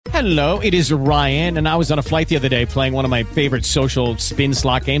Hello, it is Ryan, and I was on a flight the other day playing one of my favorite social spin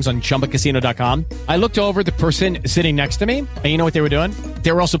slot games on ChumbaCasino.com. I looked over at the person sitting next to me, and you know what they were doing?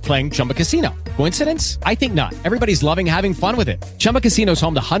 They were also playing Chumba Casino. Coincidence? I think not. Everybody's loving having fun with it. Chumba Casino is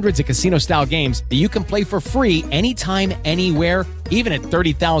home to hundreds of casino-style games that you can play for free anytime, anywhere, even at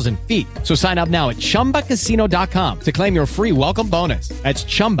 30,000 feet. So sign up now at ChumbaCasino.com to claim your free welcome bonus. That's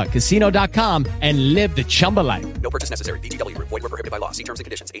ChumbaCasino.com and live the Chumba life. No purchase necessary. VGW. Void where prohibited by law. See terms and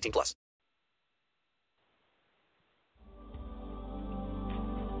conditions. 18 plus.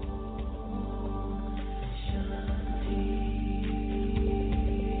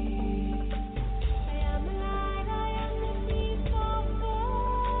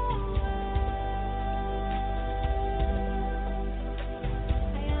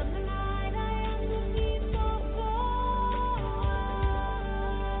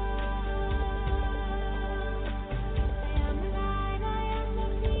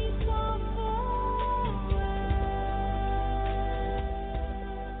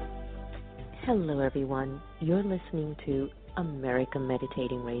 Hello, everyone. You're listening to America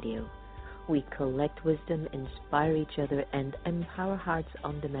Meditating Radio. We collect wisdom, inspire each other, and empower hearts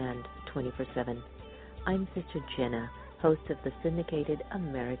on demand 24/7. I'm Sister Jenna, host of the syndicated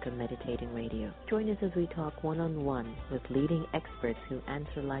America Meditating Radio. Join us as we talk one-on-one with leading experts who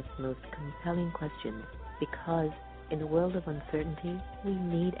answer life's most compelling questions. Because in a world of uncertainty, we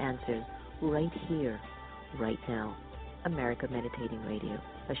need answers right here, right now. America Meditating Radio,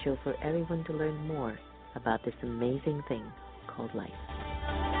 a show for everyone to learn more about this amazing thing called life.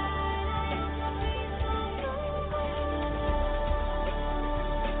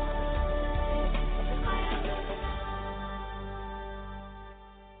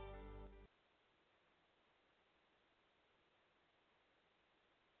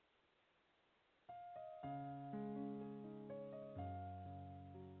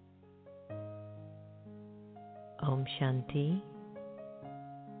 Om Shanti.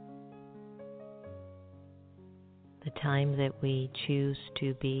 The time that we choose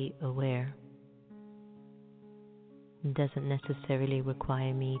to be aware doesn't necessarily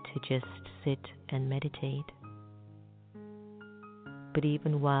require me to just sit and meditate. But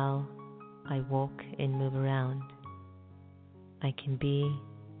even while I walk and move around, I can be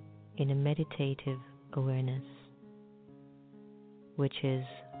in a meditative awareness, which is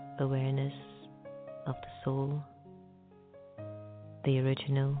awareness of the soul, the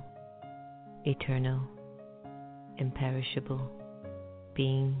original, eternal, imperishable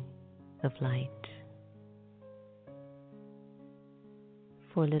being of light.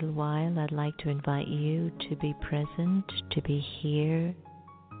 For a little while, I'd like to invite you to be present, to be here,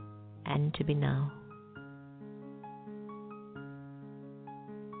 and to be now.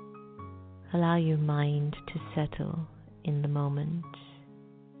 Allow your mind to settle in the moment,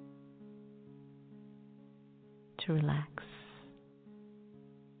 to relax.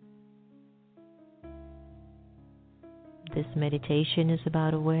 This meditation is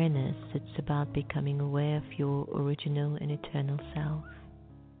about awareness. It's about becoming aware of your original and eternal self.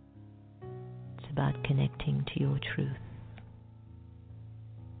 It's about connecting to your truth.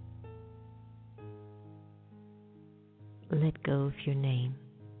 Let go of your name.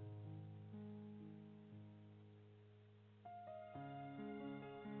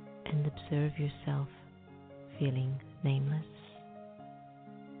 And observe yourself feeling nameless.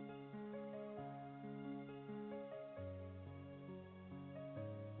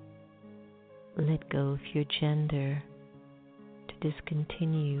 Let go of your gender to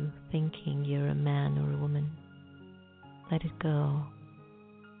discontinue thinking you're a man or a woman. Let it go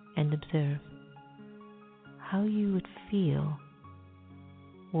and observe how you would feel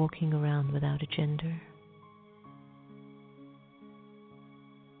walking around without a gender.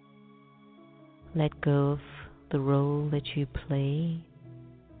 Let go of the role that you play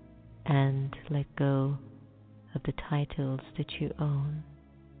and let go of the titles that you own.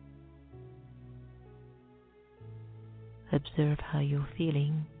 Observe how you're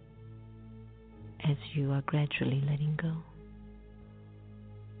feeling as you are gradually letting go.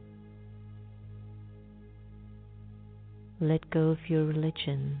 Let go of your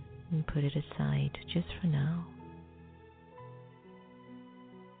religion and put it aside just for now.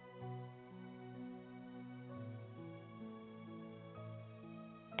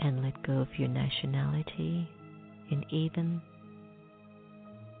 And let go of your nationality and even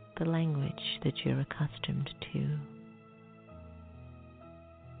the language that you're accustomed to.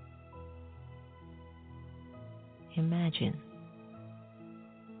 Imagine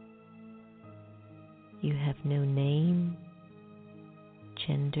you have no name,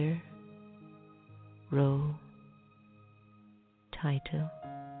 gender, role, title,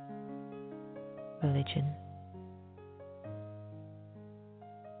 religion,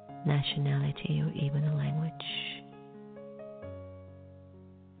 nationality, or even a language.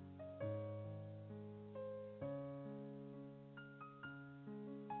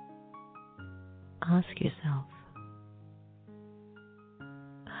 Ask yourself,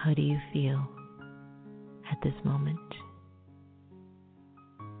 how do you feel at this moment?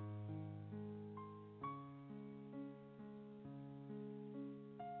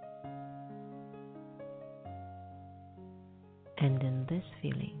 And in this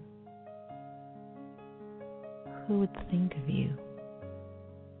feeling, who would think of you,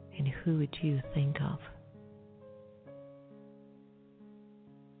 and who would you think of?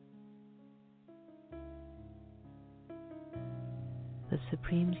 The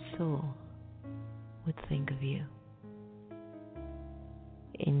Supreme Soul would think of you,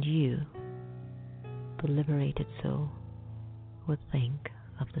 and you, the liberated soul, would think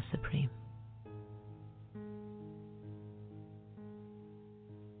of the Supreme.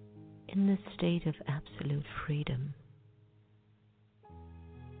 In this state of absolute freedom,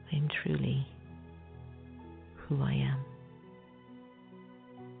 I am truly who I am.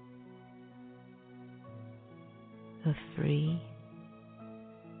 A free,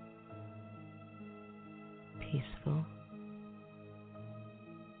 peaceful,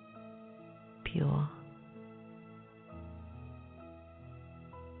 pure,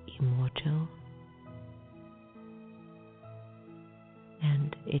 immortal,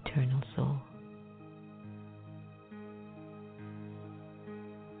 and eternal soul.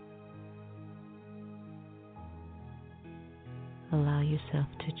 Allow yourself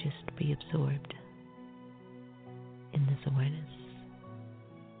to just be absorbed in this awareness.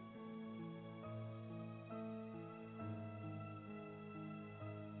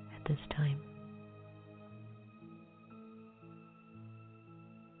 At this time,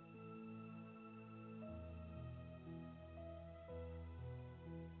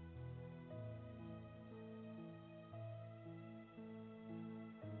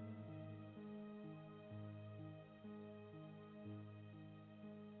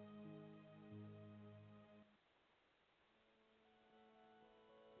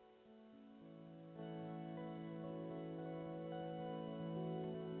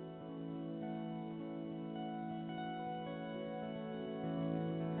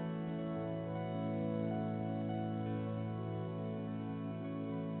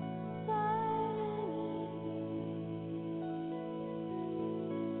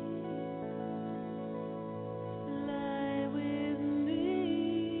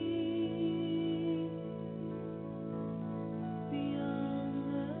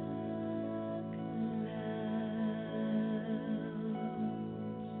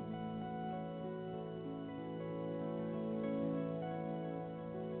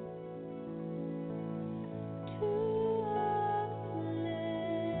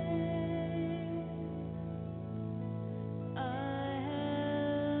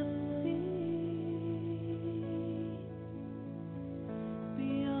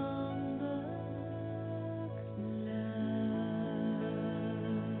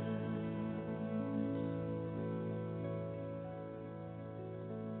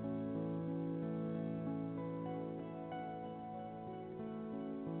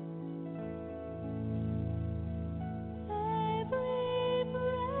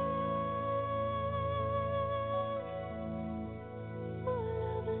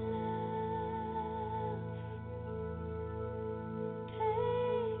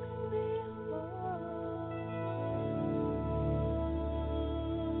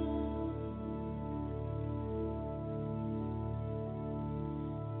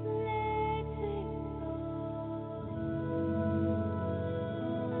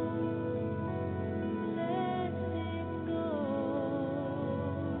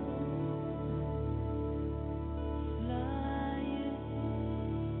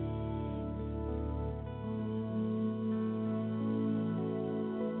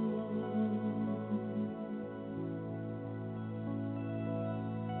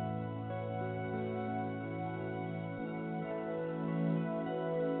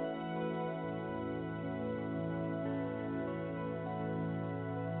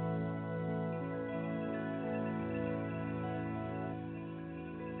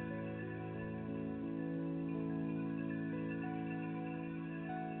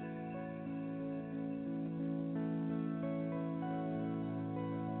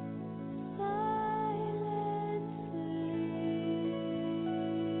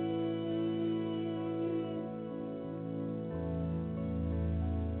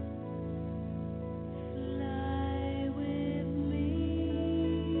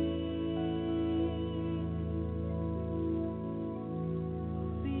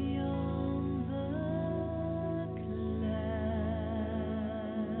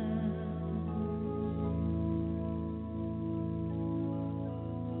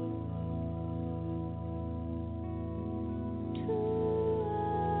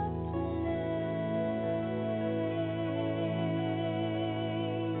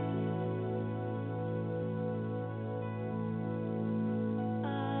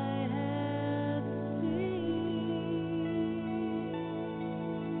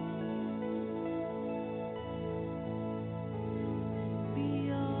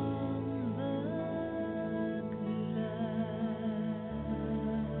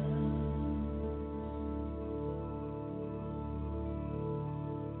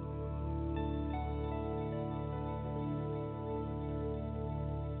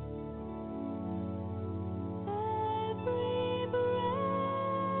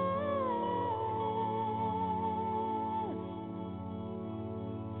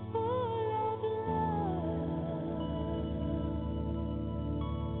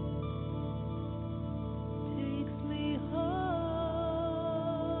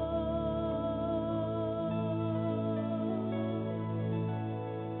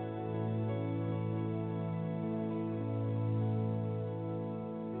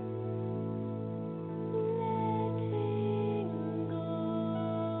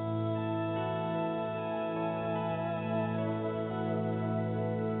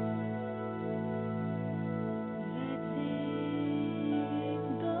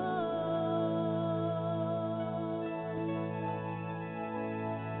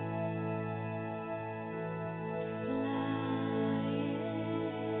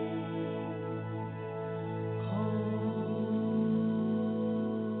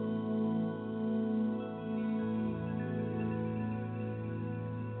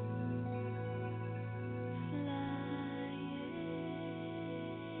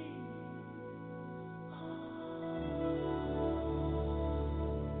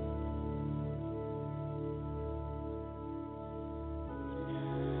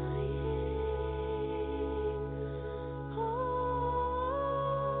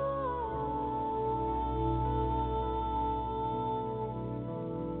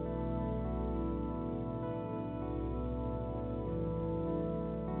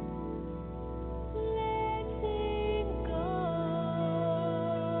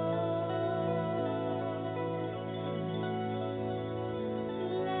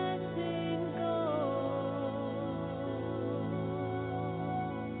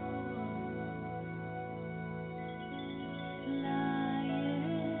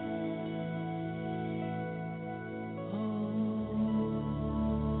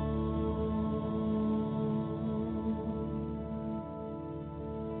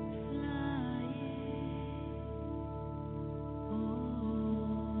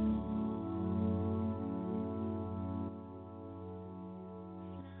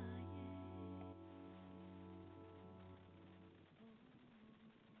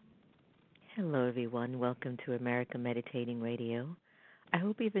 Hello, everyone. Welcome to America Meditating Radio. I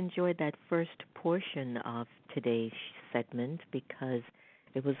hope you've enjoyed that first portion of today's segment because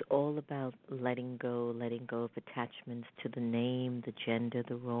it was all about letting go of attachments to the name, the gender,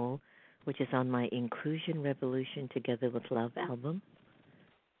 the role, which is on my Inclusion Revolution Together with Love album,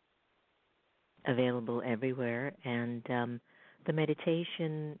 available everywhere. And the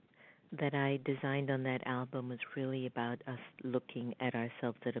meditation that I designed on that album was really about us looking at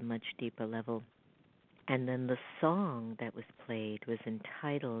ourselves at a much deeper level. And then the song that was played was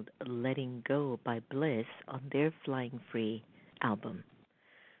entitled Letting Go by Bliss on their Flying Free album.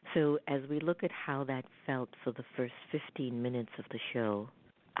 So as we look at how that felt for the first 15 minutes of the show,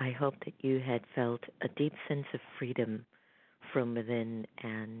 I hope that you had felt a deep sense of freedom from within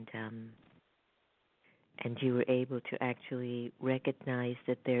and you were able to actually recognize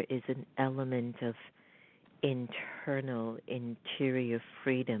that there is an element of interior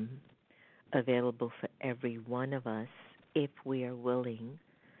freedom available for every one of us if we are willing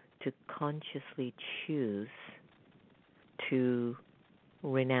to consciously choose to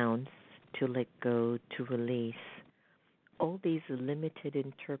renounce, to let go, to release all these limited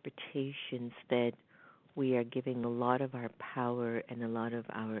interpretations that we are giving a lot of our power and a lot of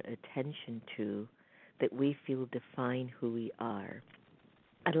our attention to, that we feel define who we are.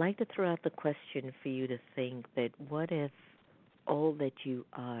 I'd like to throw out the question for you to think that what if all that you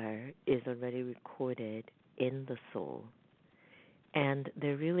are is already recorded in the soul, and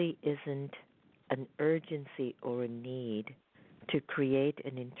there really isn't an urgency or a need to create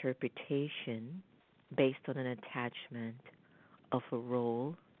an interpretation based on an attachment of a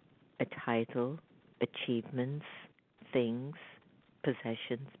role, a title, achievements, things,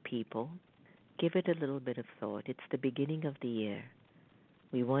 possessions, people. Give it a little bit of thought. It's the beginning of the year.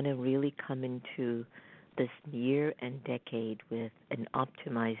 We want to really come into this year and decade with an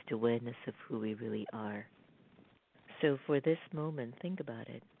optimized awareness of who we really are. So for this moment, think about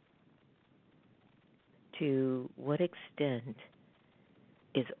it. To what extent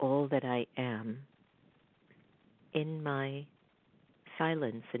is all that I am in my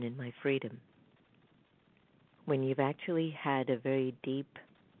silence and in my freedom? When you've actually had a very deep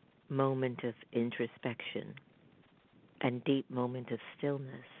moment of introspection and deep moment of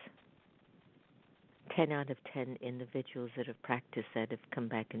stillness, 10 out of 10 individuals that have practiced that have come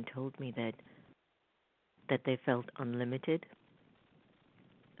back and told me that they felt unlimited,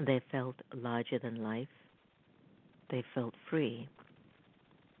 they felt larger than life, they felt free.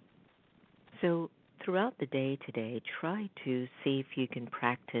 So throughout the day today, try to see if you can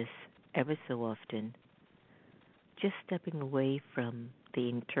practice ever so often just stepping away from the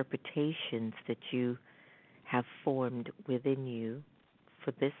interpretations that you have formed within you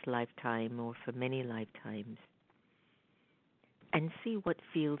for this lifetime or for many lifetimes, and see what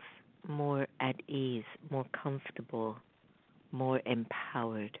feels more at ease, more comfortable, more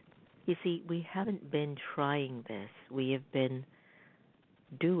empowered. You see, we haven't been trying this. We have been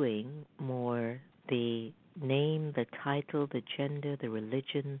doing more the name, the title, the gender, the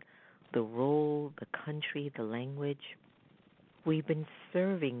religion, the role, the country, the language. We've been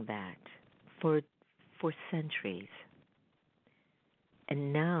serving that for centuries.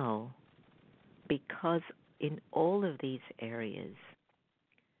 And now, because in all of these areas,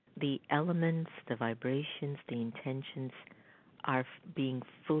 the elements, the vibrations, the intentions are being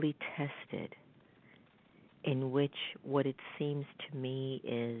fully tested, in which what it seems to me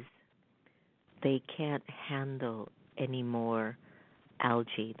is they can't handle any more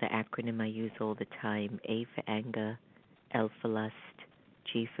algae, the acronym I use all the time, A for anger, L for lust,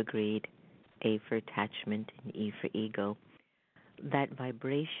 G for greed, A for attachment, and E for ego. That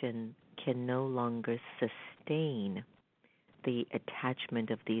vibration can no longer sustain the attachment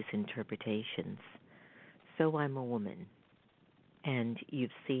of these interpretations. So I'm a woman, and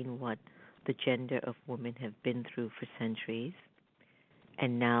you've seen what the gender of women have been through for centuries,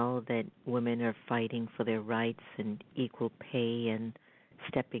 and now that women are fighting for their rights and equal pay and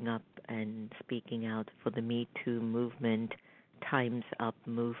stepping up and speaking out for the Me Too movement, Time's Up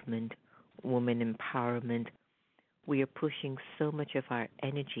movement, woman empowerment, we are pushing so much of our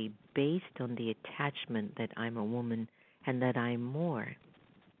energy based on the attachment that I'm a woman and that I'm more.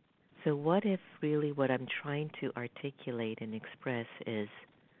 So what if really what I'm trying to articulate and express is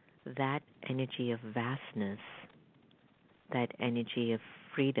that energy of vastness, that energy of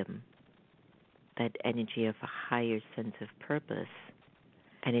freedom, that energy of a higher sense of purpose,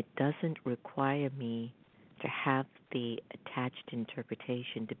 and it doesn't require me to have the attached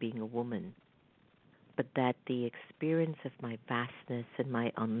interpretation to being a woman, but that the experience of my vastness and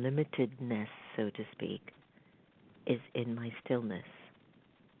my unlimitedness, so to speak, is in my stillness.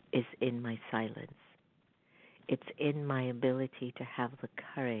 is in my silence. It's in my ability to have the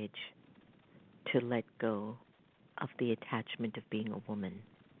courage to let go of the attachment of being a woman.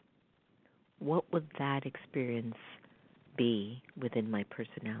 What would that experience be within my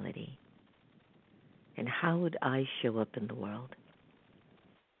personality? And how would I show up in the world?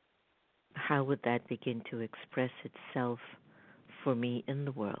 How would that begin to express itself for me in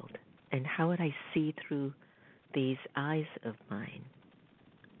the world? And how would I see through these eyes of mine?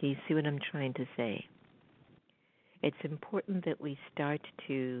 Do you see what I'm trying to say? It's important that we start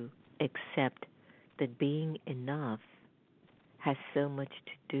to accept that being enough has so much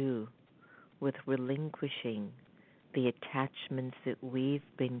to do with relinquishing the attachments that we've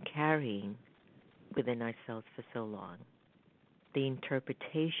been carrying within ourselves for so long, the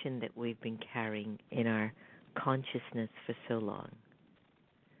interpretation that we've been carrying in our consciousness for so long.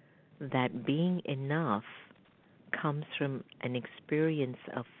 That being enough comes from an experience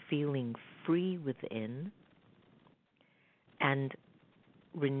of feeling free within and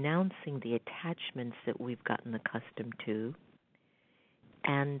renouncing the attachments that we've gotten accustomed to,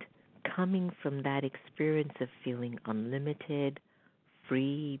 and coming from that experience of feeling unlimited,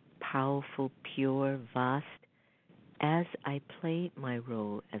 free, powerful, pure, vast, as I play my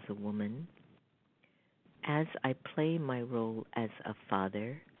role as a woman, as I play my role as a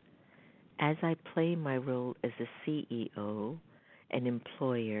father, as I play my role as a CEO, an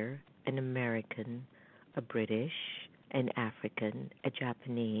employer, an American, a British, an African, a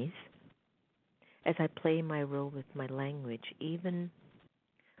Japanese, as I play my role with my language, even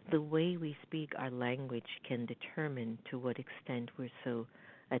the way we speak our language can determine to what extent we're so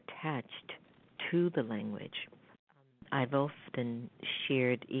attached to the language. I've often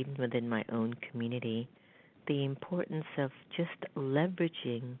shared, even within my own community, the importance of just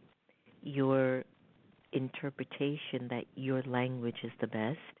leveraging your interpretation that your language is the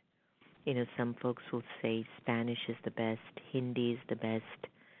best. You know, some folks will say Spanish is the best, Hindi is the best,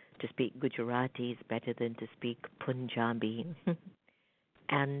 to speak Gujarati is better than to speak Punjabi.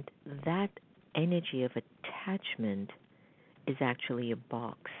 And that energy of attachment is actually a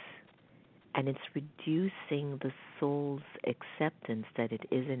box. And it's reducing the soul's acceptance that it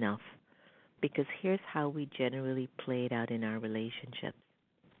is enough. Because here's how we generally play it out in our relationships.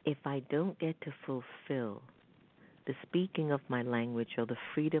 If I don't get to fulfill the speaking of my language or the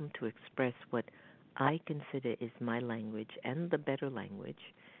freedom to express what I consider is my language and the better language,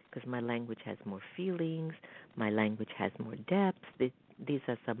 because my language has more feelings, my language has more depth, these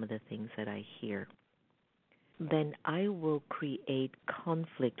are some of the things that I hear, then I will create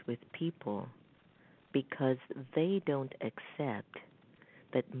conflict with people because they don't accept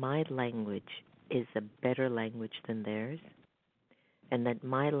that my language is a better language than theirs and that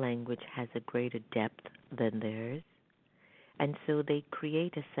my language has a greater depth than theirs. And so they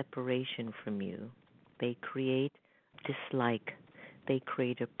create a separation from you. They create dislike. They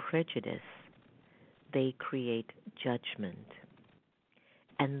create a prejudice. They create judgment.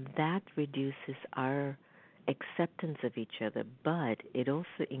 And that reduces our acceptance of each other, but it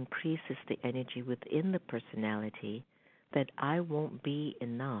also increases the energy within the personality that I won't be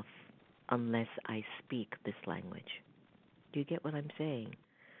enough unless I speak this language. Do you get what I'm saying?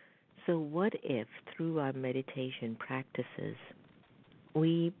 So what if, through our meditation practices,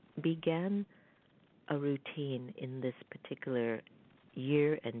 we began a routine in this particular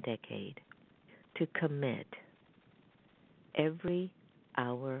year and decade to commit every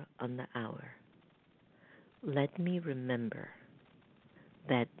hour on the hour? Let me remember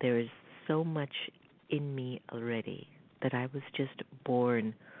that there is so much in me already, that I was just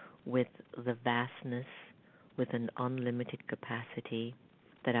born with the vastness, with an unlimited capacity,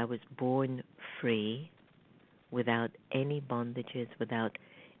 that I was born free, without any bondages, without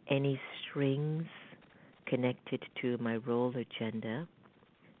any strings connected to my role or gender,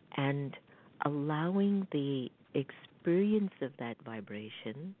 and allowing the experience of that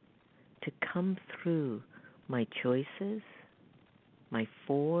vibration to come through my choices, my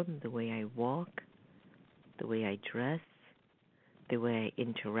form, the way I walk, the way I dress, the way I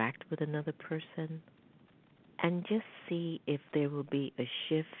interact with another person, and just see if there will be a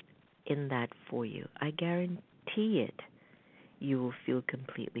shift in that for you. I guarantee it, you will feel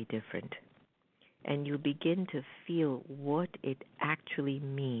completely different. And you'll begin to feel what it actually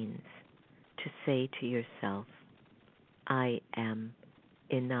means to say to yourself, I am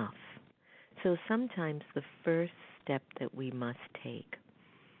enough. So sometimes the first step that we must take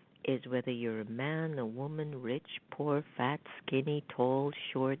is, whether you're a man, a woman, rich, poor, fat, skinny, tall,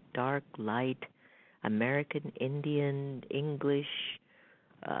 short, dark, light, American, Indian, English,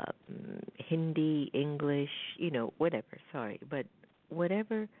 Hindi, English, whatever, but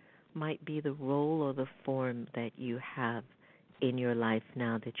whatever might be the role or the form that you have in your life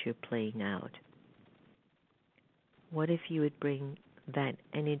now that you're playing out. What if you would bring that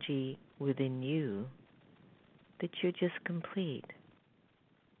energy within you that you're just complete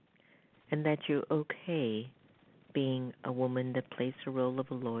and that you're okay being a woman that plays the role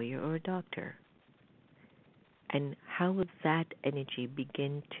of a lawyer or a doctor? And how would that energy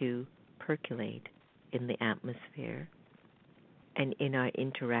begin to percolate in the atmosphere and in our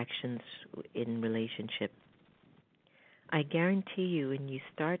interactions in relationship? I guarantee you, when you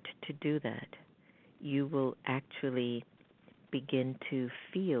start to do that, you will actually begin to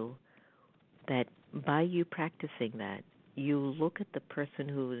feel that by you practicing that, you look at the person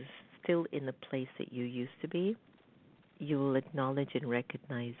who is still in the place that you used to be, you will acknowledge and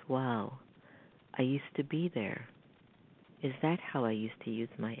recognize, wow, I used to be there. Is that how I used to use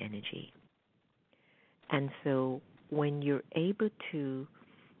my energy? And so when you're able to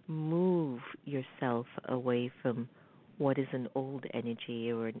move yourself away from what is an old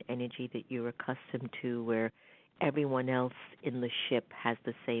energy or an energy that you're accustomed to where everyone else in the ship has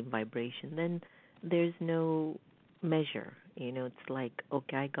the same vibration, then there's no measure. It's like,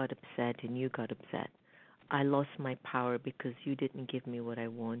 okay, I got upset and you got upset. I lost my power because you didn't give me what I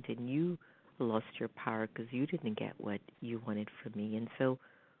wanted, and you lost your power because you didn't get what you wanted from me. And so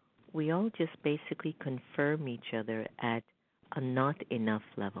we all just basically confirm each other at a not enough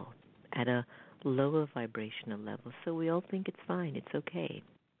level, at a lower vibrational level. So we all think it's fine, it's okay.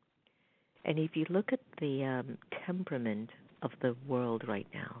 And if you look at the temperament of the world right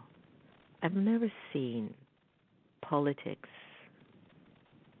now, I've never seen politics,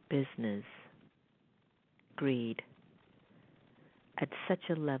 business, greed at such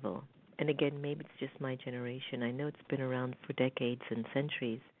a level. And again, maybe it's just my generation. I know it's been around for decades and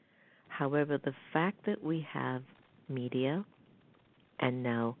centuries. However, the fact that we have media and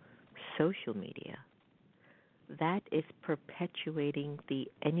now social media, that is perpetuating the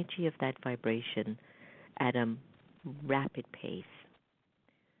energy of that vibration at a rapid pace.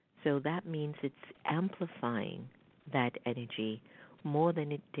 So that means it's amplifying that energy more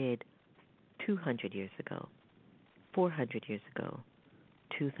than it did 200 years ago, 400 years ago,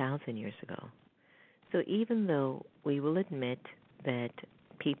 2,000 years ago. So even though we will admit that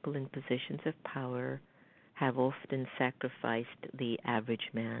people in positions of power have often sacrificed the average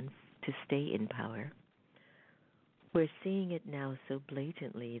man to stay in power, we're seeing it now so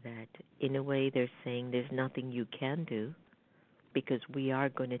blatantly that in a way they're saying there's nothing you can do because we are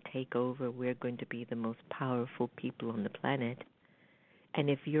going to take over, we're going to be the most powerful people on the planet. And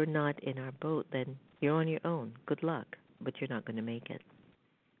if you're not in our boat, then you're on your own. Good luck, but you're not going to make it.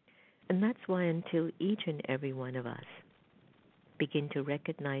 And that's why until each and every one of us begin to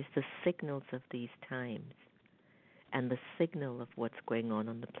recognize the signals of these times and the signal of what's going on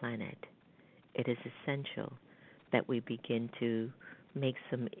the planet, it is essential that we begin to make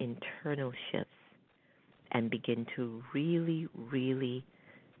some internal shifts and begin to really, really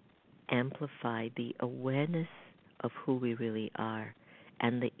amplify the awareness of who we really are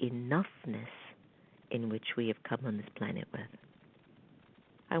and the enoughness in which we have come on this planet with.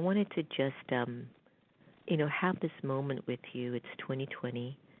 I wanted to just, have this moment with you. It's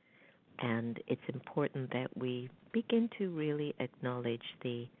 2020, and it's important that we begin to really acknowledge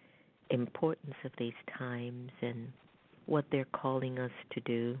the importance of these times and what they're calling us to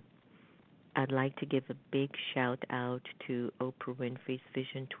do. I'd like to give a big shout out to Oprah Winfrey's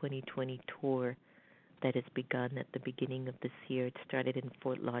Vision 2020 tour that has begun at the beginning of this year. It started in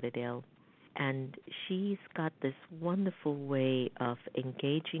Fort Lauderdale. And she's got this wonderful way of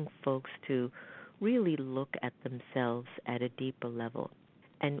engaging folks to really look at themselves at a deeper level.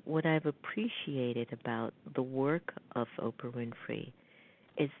 And what I've appreciated about the work of Oprah Winfrey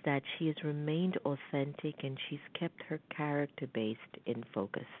is that she has remained authentic and she's kept her character based in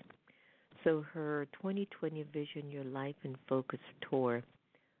focus. So her 2020 Vision Your Life in Focus tour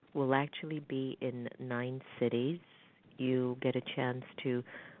will actually be in 9 cities. You'll get a chance to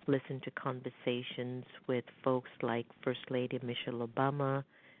listen to conversations with folks like First Lady Michelle Obama,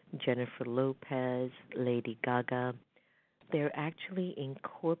 Jennifer Lopez, Lady Gaga. They're actually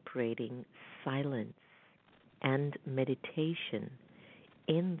incorporating silence and meditation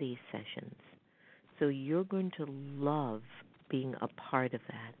in these sessions. So you're going to love being a part of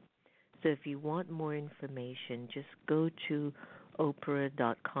that. So if you want more information, just go to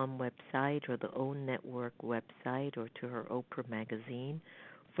Oprah.com website or the OWN Network website or to her Oprah magazine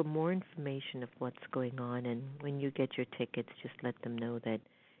for more information of what's going on. And when you get your tickets, just let them know that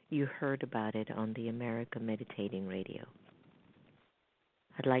you heard about it on the America Meditating Radio.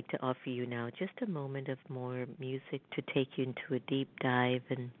 I'd like to offer you now just a moment of more music to take you into a deep dive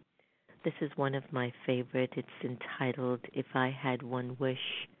and This is one of my favorite. It's entitled If I Had One Wish,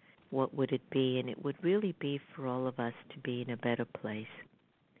 What Would It Be? And it would really be for all of us to be in a better place.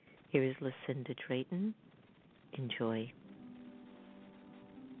 Here is Lucinda Drayton. Enjoy.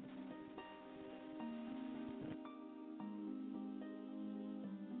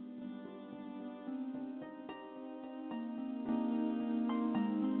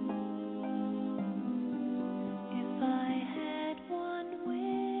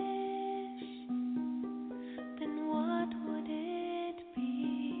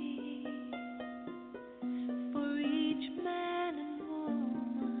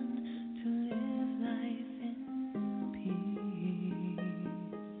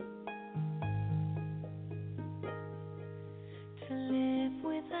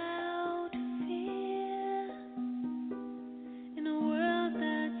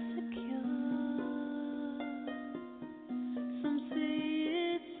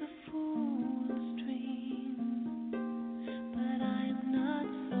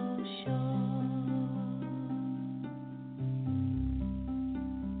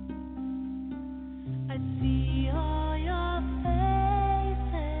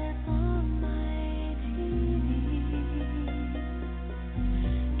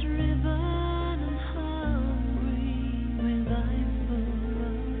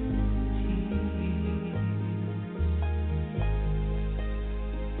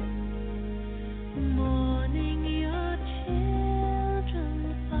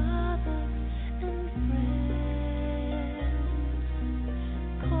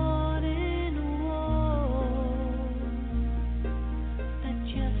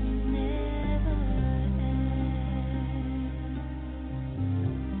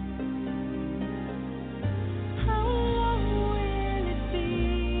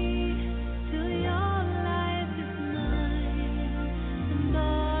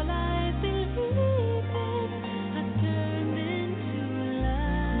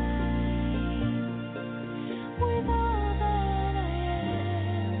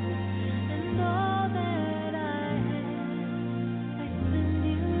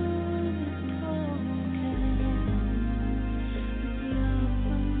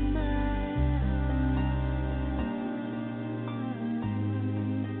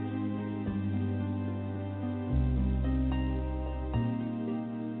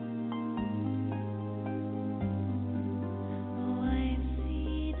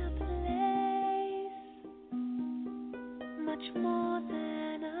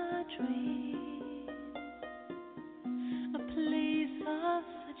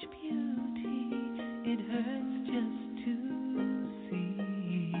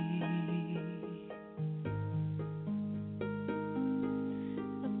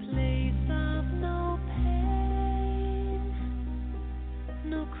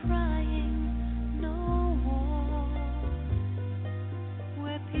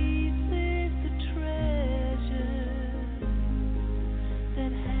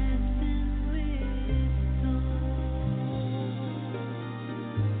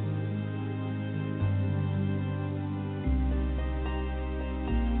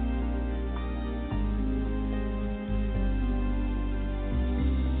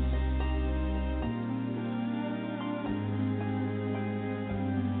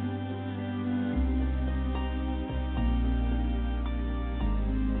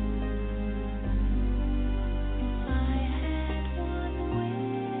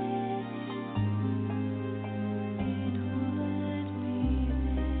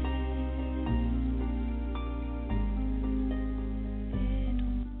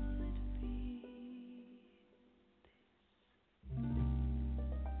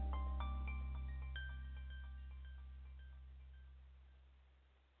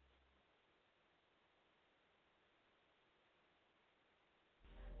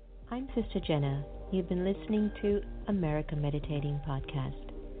 I'm Sister Jenna. You've been listening to America Meditating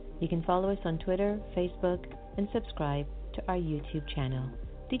Podcast. You can follow us on Twitter, Facebook, and subscribe to our YouTube channel.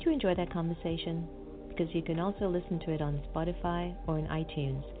 Did you enjoy that conversation? Because you can also listen to it on Spotify or in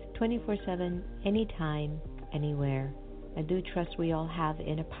iTunes, 24/7, anytime, anywhere. I do trust we all have the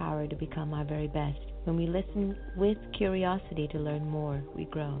inner power to become our very best. When we listen with curiosity to learn more, we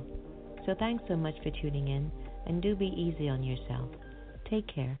grow. So thanks so much for tuning in, and do be easy on yourself. Take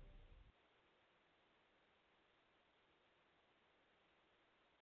care.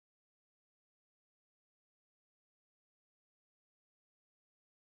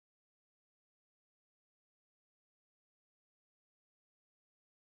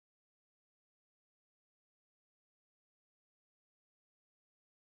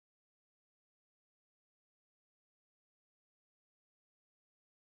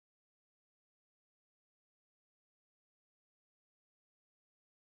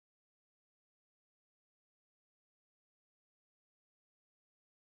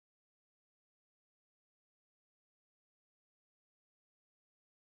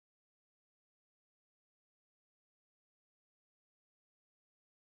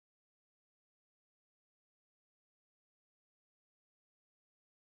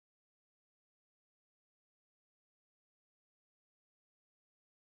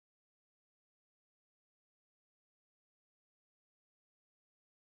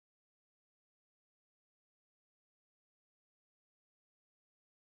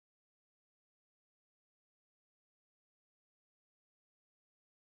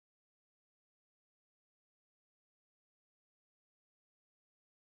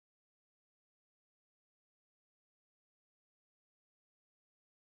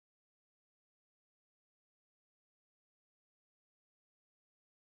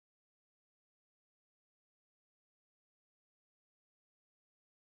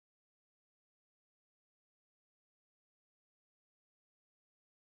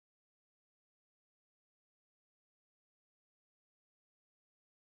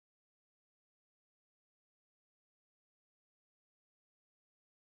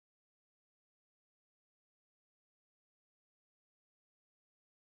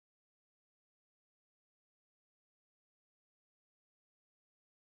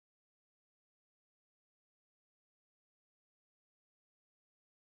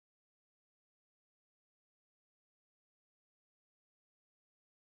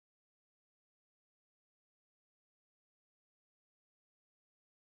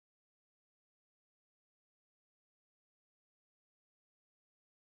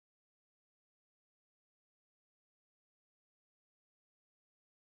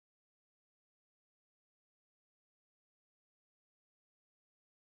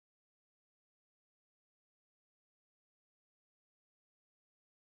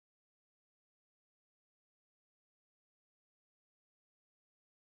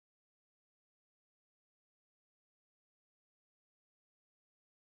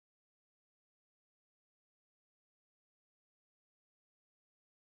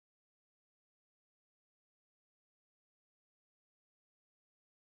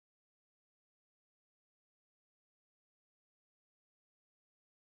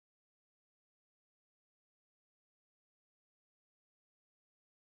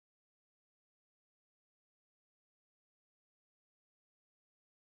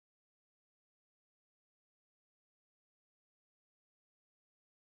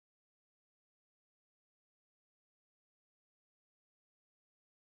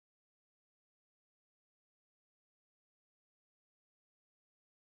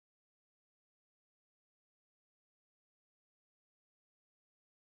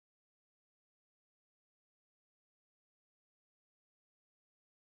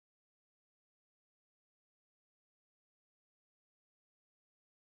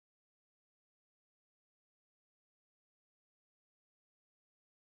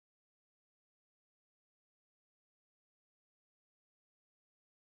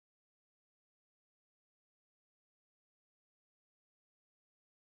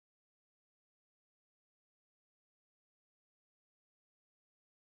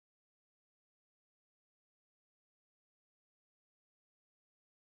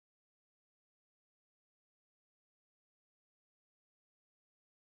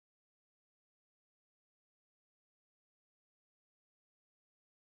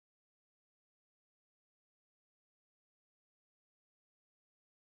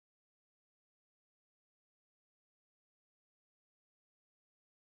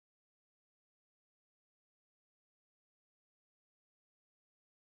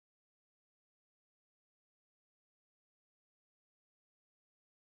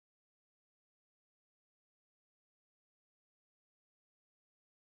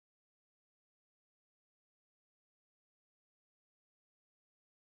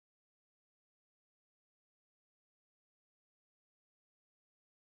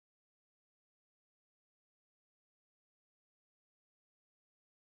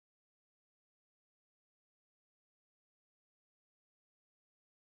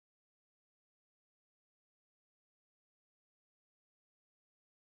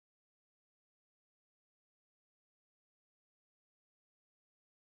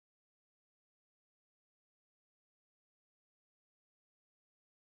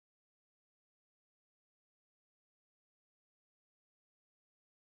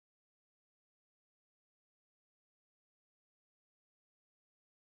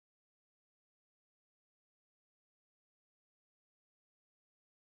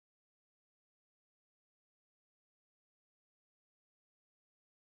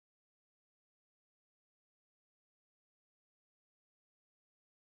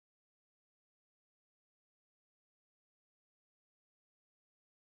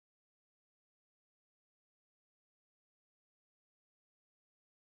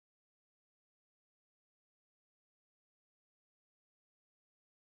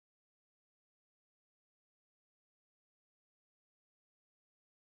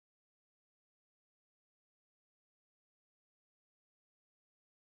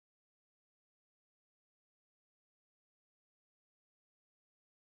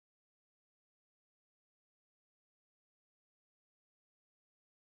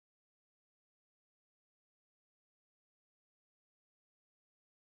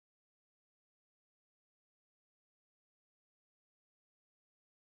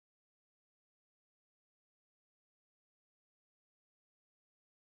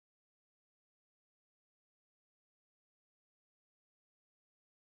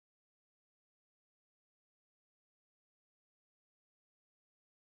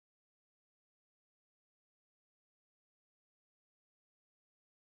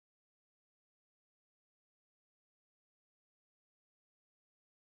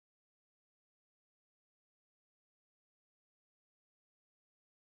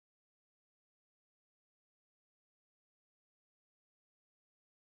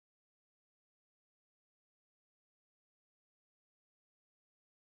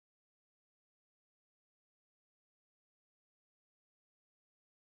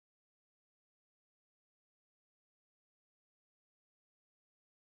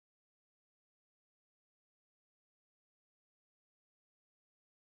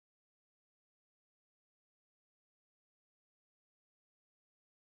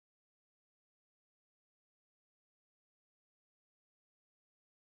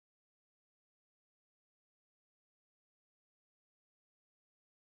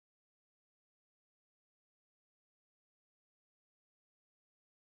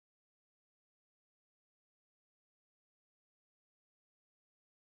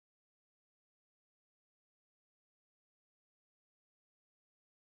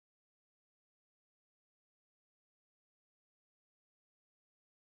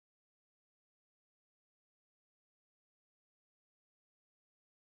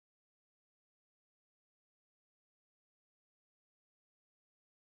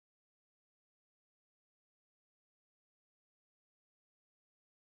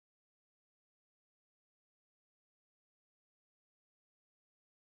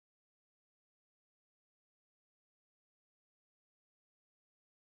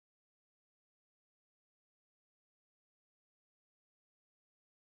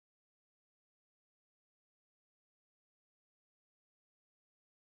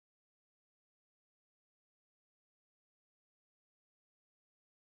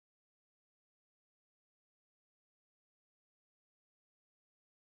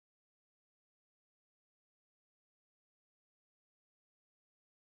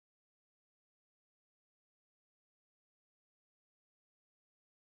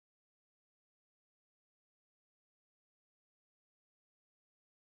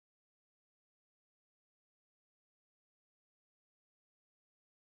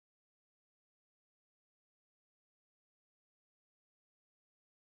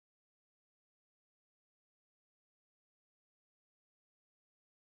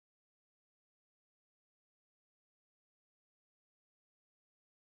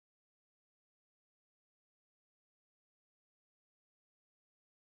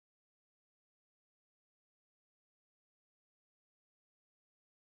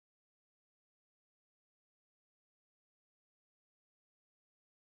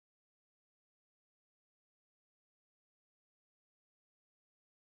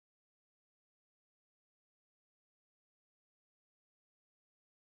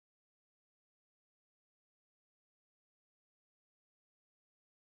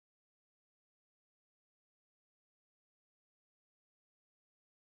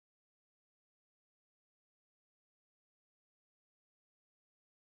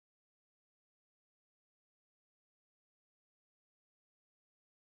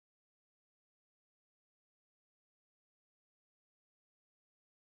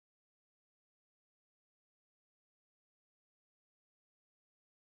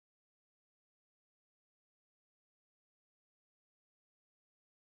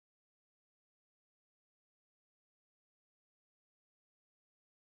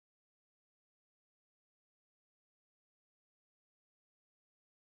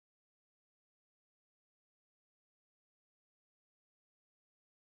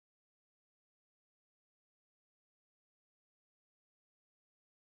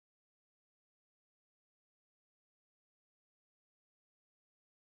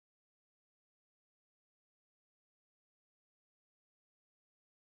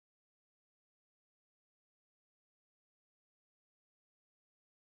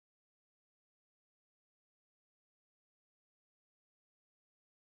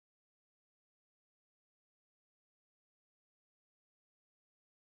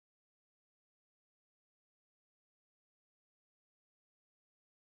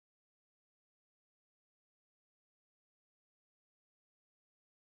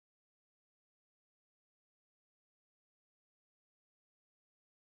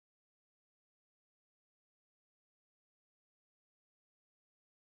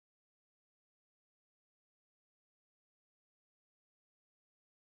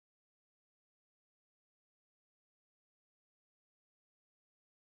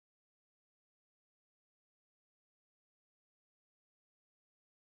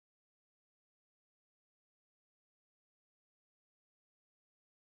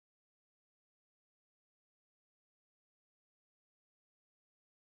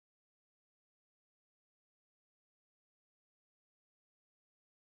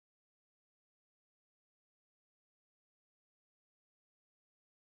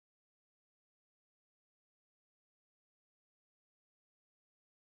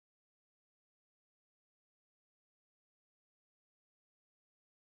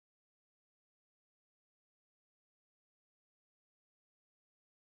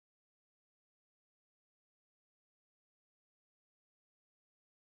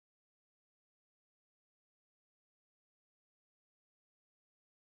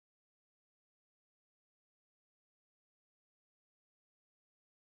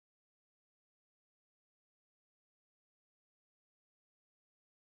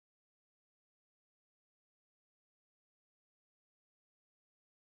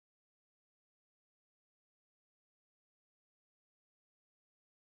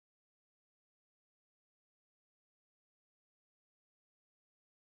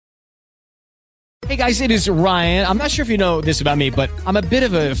 Hey guys, it is Ryan. I'm not sure if you know this about me, but I'm a bit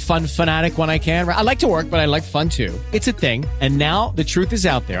of a fun fanatic when I can. I like to work, but I like fun too. It's a thing. And now the truth is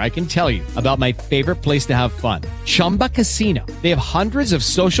out there. I can tell you about my favorite place to have fun. Chumba Casino. They have hundreds of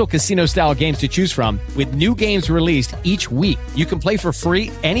social casino style games to choose from with new games released each week. You can play for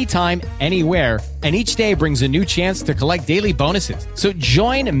free anytime, anywhere. And each day brings a new chance to collect daily bonuses. So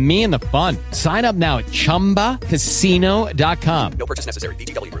join me in the fun. Sign up now at ChumbaCasino.com. No purchase necessary.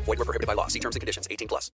 VGW Group. Void where prohibited by law. See terms and conditions. 18+.